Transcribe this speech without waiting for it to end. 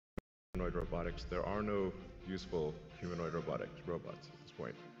humanoid robotics, there are no useful humanoid robots at this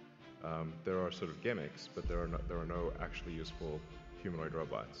point. There are sort of gimmicks, but there are no actually useful humanoid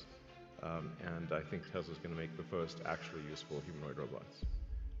robots. And I think Tesla's going to make the first actually useful humanoid robots.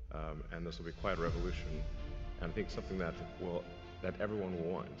 And this will be quite a revolution, and I think something that everyone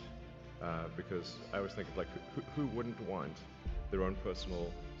will want. Because I always think of like, who wouldn't want their own personal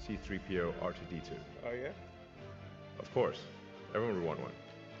C-3PO R2-D2? Oh yeah? Of course, everyone would want one,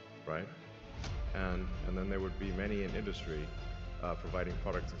 right? And then there would be many in industry providing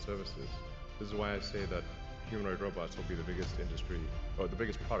products and services. This is why I say that humanoid robots will be the biggest industry, or the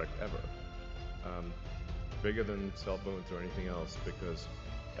biggest product ever. Bigger than cell phones or anything else, because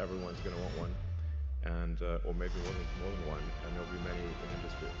everyone's going to want one, and or maybe more than one, and there'll be many in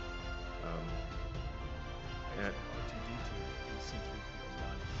industry. And R2-D2 and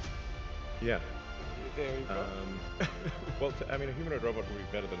C-3PO. Yeah. There you go. Well, I mean, a humanoid robot would be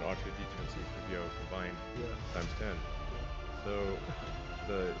better than R2-D2 and C-3PO combined times 10. So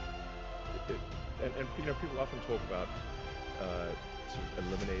and you know, people often talk about sort of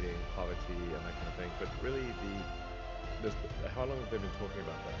eliminating poverty and that kind of thing, but really how long have they been talking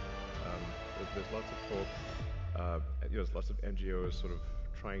about that? There's lots of talk. You know, there's lots of NGOs sort of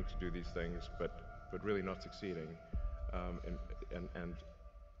trying to do these things, but really not succeeding. And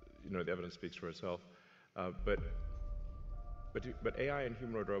you know, the evidence speaks for itself. But AI and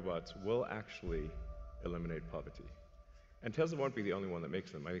humanoid robots will actually eliminate poverty. And Tesla won't be the only one that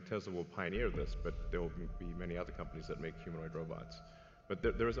makes them. I think Tesla will pioneer this, but there will be many other companies that make humanoid robots. But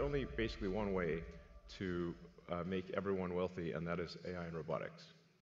there is only basically one way to make everyone wealthy, and that is AI and robotics.